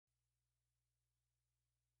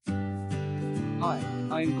Hi,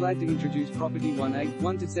 I am glad to introduce property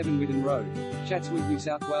 181-7 Whitton Road, Chatswood, New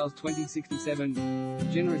South Wales 2067.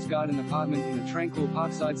 Generous garden apartment in a tranquil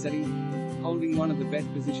parkside setting, holding one of the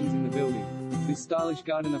best positions in the building. This stylish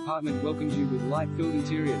garden apartment welcomes you with light-filled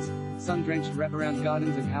interiors, sun-drenched wraparound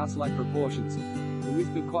gardens and house-like proportions. The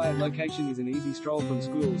wisp of quiet location is an easy stroll from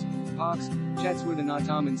schools, parks, Chatswood and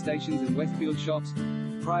Artarmon stations and Westfield shops.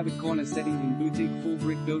 Private corner setting in boutique full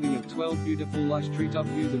brick building of 12 beautiful lush treetop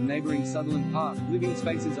views of neighbouring Sutherland Park, living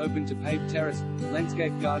spaces open to paved terrace,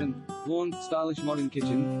 landscape garden, lawn, stylish modern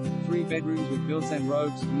kitchen, 3 bedrooms with built-in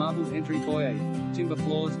robes, marbled entry foyer, timber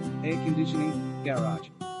floors, air conditioning, garage.